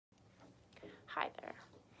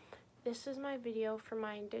This is my video for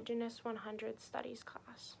my Indigenous 100 Studies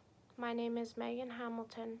class. My name is Megan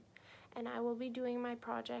Hamilton, and I will be doing my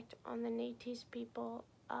project on the Métis people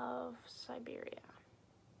of Siberia.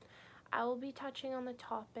 I will be touching on the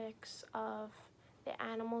topics of the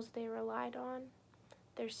animals they relied on,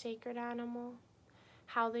 their sacred animal,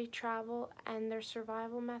 how they travel and their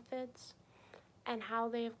survival methods, and how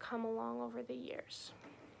they have come along over the years.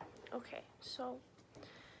 Okay, so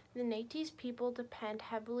the Métis people depend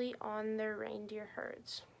heavily on their reindeer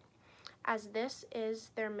herds, as this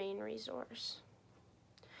is their main resource.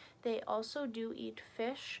 They also do eat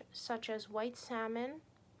fish such as white salmon,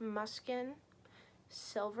 muskin,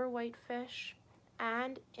 silver whitefish,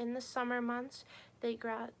 and in the summer months they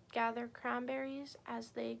gather cranberries as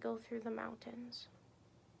they go through the mountains.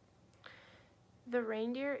 The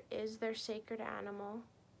reindeer is their sacred animal.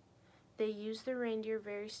 They use the reindeer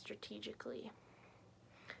very strategically.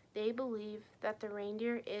 They believe that the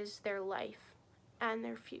reindeer is their life and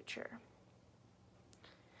their future.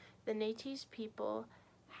 The Métis people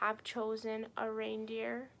have chosen a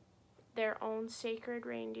reindeer, their own sacred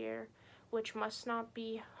reindeer, which must not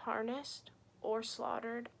be harnessed or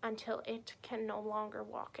slaughtered until it can no longer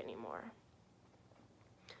walk anymore.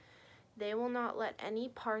 They will not let any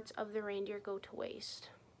parts of the reindeer go to waste.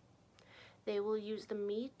 They will use the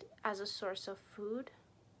meat as a source of food.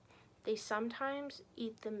 They sometimes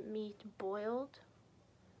eat the meat boiled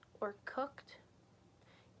or cooked,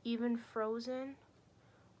 even frozen,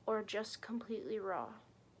 or just completely raw.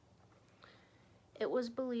 It was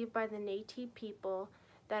believed by the Métis people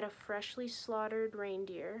that a freshly slaughtered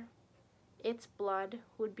reindeer, its blood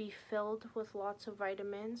would be filled with lots of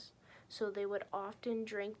vitamins, so they would often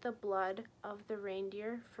drink the blood of the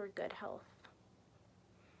reindeer for good health.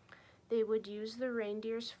 They would use the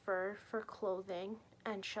reindeer's fur for clothing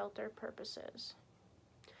and shelter purposes.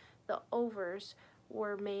 The overs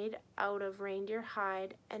were made out of reindeer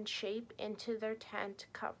hide and shaped into their tent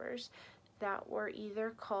covers that were either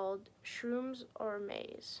called shrooms or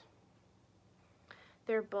maize.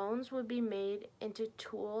 Their bones would be made into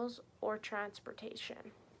tools or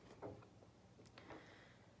transportation.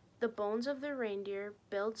 The bones of the reindeer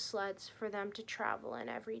build sleds for them to travel in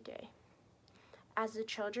every day. As the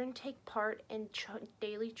children take part in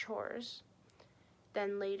daily chores,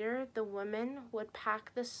 then later the women would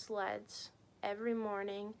pack the sleds every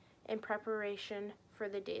morning in preparation for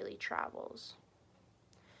the daily travels.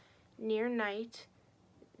 Near night,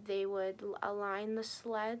 they would align the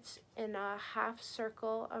sleds in a half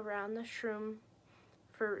circle around the shroom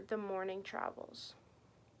for the morning travels.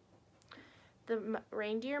 The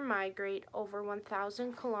reindeer migrate over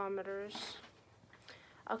 1,000 kilometers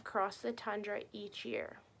across the tundra each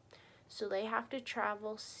year, so they have to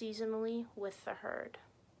travel seasonally with the herd.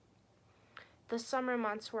 The summer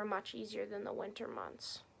months were much easier than the winter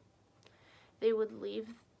months.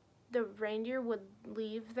 The reindeer would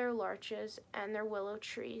leave their larches and their willow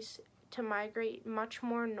trees to migrate much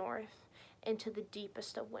more north into the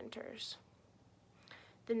deepest of winters.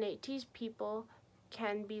 The Métis people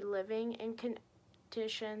can be living in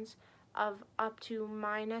conditions of up to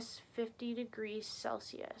minus 50 degrees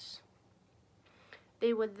Celsius.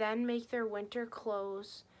 They would then make their winter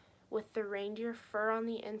clothes with the reindeer fur on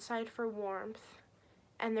the inside for warmth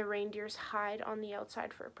and the reindeer's hide on the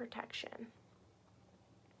outside for protection.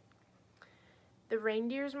 The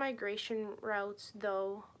reindeer's migration routes,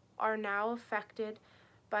 though, are now affected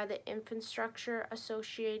by the infrastructure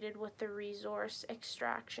associated with the resource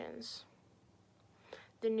extractions.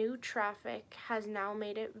 The new traffic has now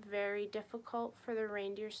made it very difficult for the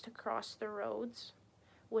reindeers to cross the roads,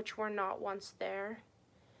 which were not once there,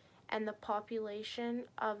 and the population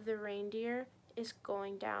of the reindeer is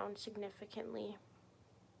going down significantly.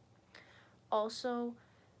 Also,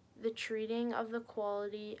 the treating of the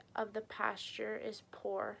quality of the pasture is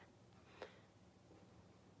poor.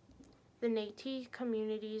 The Métis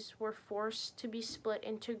communities were forced to be split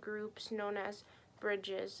into groups known as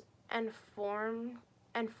bridges and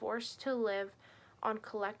forced to live on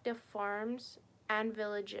collective farms and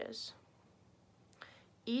villages.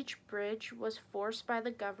 Each bridge was forced by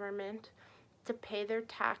the government to pay their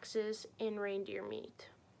taxes in reindeer meat.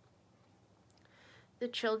 The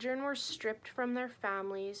children were stripped from their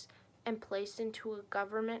families and placed into a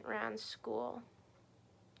government-run school.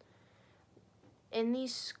 In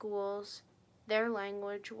these schools, their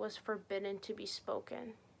language was forbidden to be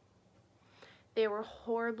spoken. They were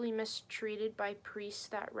horribly mistreated by priests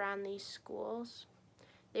that ran these schools.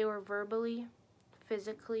 They were verbally,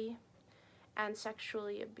 physically, and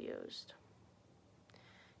sexually abused.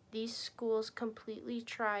 These schools completely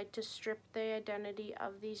tried to strip the identity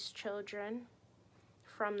of these children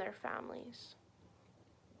from their families.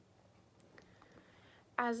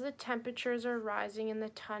 As the temperatures are rising in the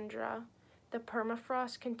tundra, the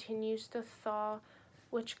permafrost continues to thaw,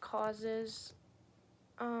 which causes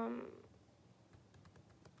the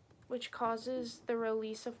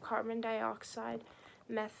release of carbon dioxide,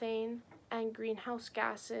 methane, and greenhouse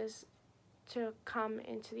gases to come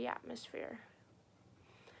into the atmosphere.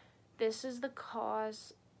 This is the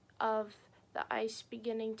cause of the ice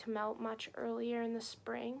beginning to melt much earlier in the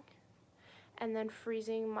spring and then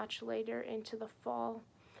freezing much later into the fall,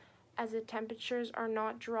 as the temperatures are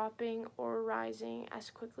not dropping or rising as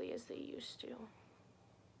quickly as they used to.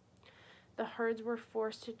 The herds were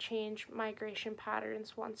forced to change migration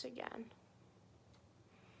patterns once again.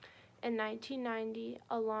 In 1990,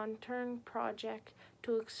 a long-term project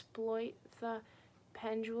to exploit the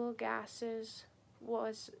Penjwel gases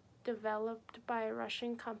was developed by a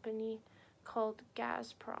Russian company called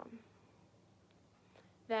Gazprom.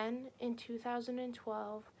 Then, in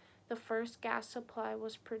 2012, the first gas supply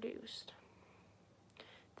was produced.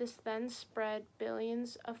 This then spread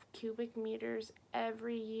billions of cubic meters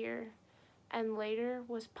every year and later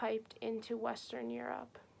was piped into Western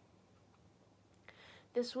Europe.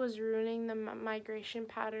 This was ruining the migration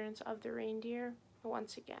patterns of the reindeer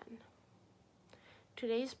once again.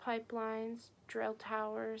 Today's pipelines, drill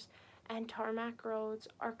towers, and tarmac roads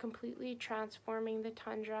are completely transforming the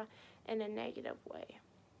tundra in a negative way.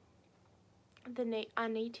 The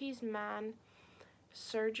Métis man,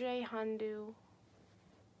 Sergei Hundu,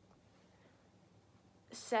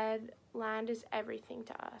 said, "Land is everything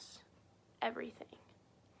to us. Everything."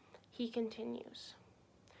 He continues,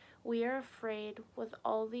 "We are afraid with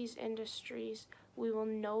all these industries we will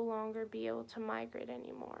no longer be able to migrate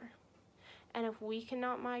anymore. And if we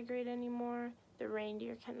cannot migrate anymore, the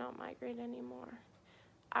reindeer cannot migrate anymore.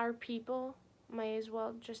 Our people may as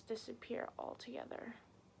well just disappear altogether."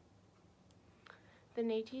 The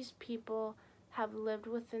Métis people have lived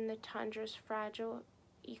within the tundra's fragile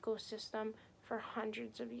ecosystem for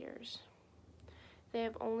hundreds of years. They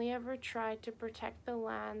have only ever tried to protect the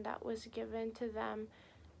land that was given to them,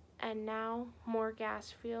 and now more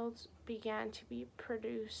gas fields began to be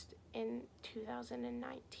produced in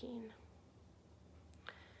 2019.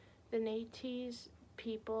 The Métis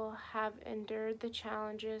people have endured the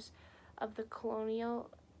challenges of the colonial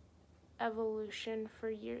evolution for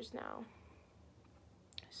years now.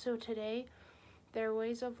 So today, their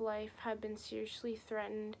ways of life have been seriously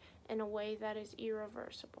threatened in a way that is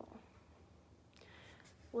irreversible.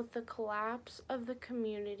 With the collapse of the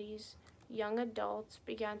communities, young adults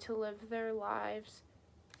began to live their lives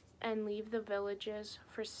and leave the villages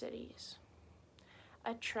for cities,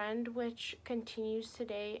 a trend which continues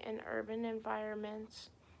today in urban environments.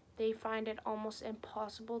 They find it almost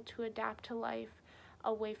impossible to adapt to life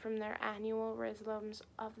away from their annual rhythms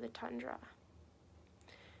of the tundra.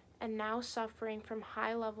 And now suffering from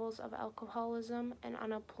high levels of alcoholism and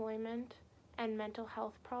unemployment and mental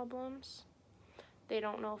health problems, they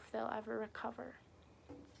don't know if they'll ever recover.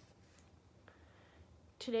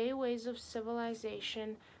 Today, ways of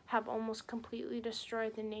civilization have almost completely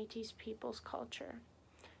destroyed the Métis people's culture.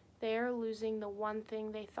 They are losing the one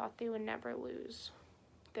thing they thought they would never lose,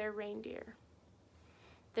 their reindeer.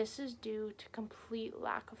 This is due to complete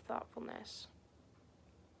lack of thoughtfulness.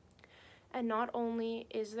 And not only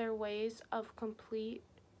is their ways of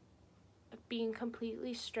being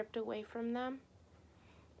completely stripped away from them,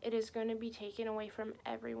 it is going to be taken away from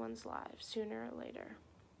everyone's lives sooner or later.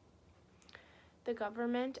 The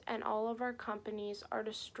government and all of our companies are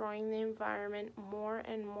destroying the environment more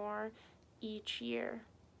and more each year.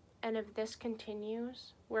 And if this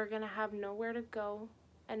continues, we're going to have nowhere to go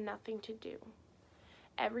and nothing to do.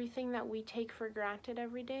 Everything that we take for granted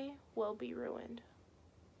every day will be ruined.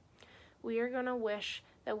 We are going to wish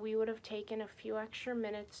that we would have taken a few extra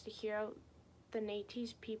minutes to hear out the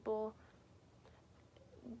Métis people,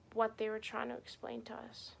 what they were trying to explain to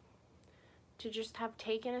us. To just have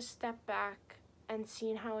taken a step back and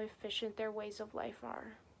seen how efficient their ways of life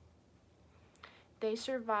are. They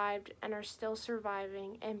survived and are still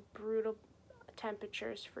surviving in brutal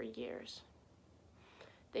temperatures for years.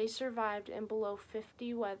 They survived in below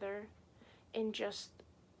 50 weather in just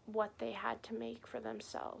what they had to make for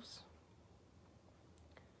themselves.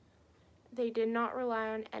 They did not rely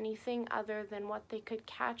on anything other than what they could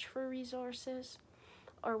catch for resources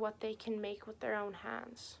or what they can make with their own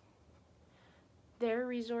hands. Their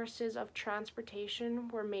resources of transportation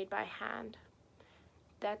were made by hand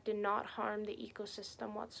that did not harm the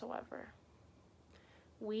ecosystem whatsoever.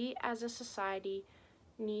 We as a society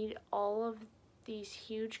need all of these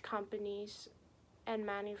huge companies and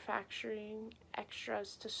manufacturing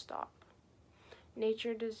extras to stop.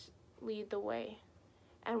 Nature does lead the way.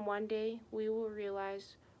 and one day we will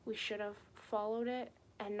realize we should have followed it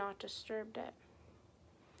and not disturbed it.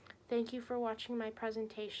 Thank you for watching my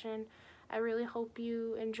presentation. I really hope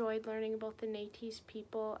you enjoyed learning about the Métis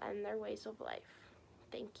people and their ways of life.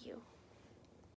 Thank you.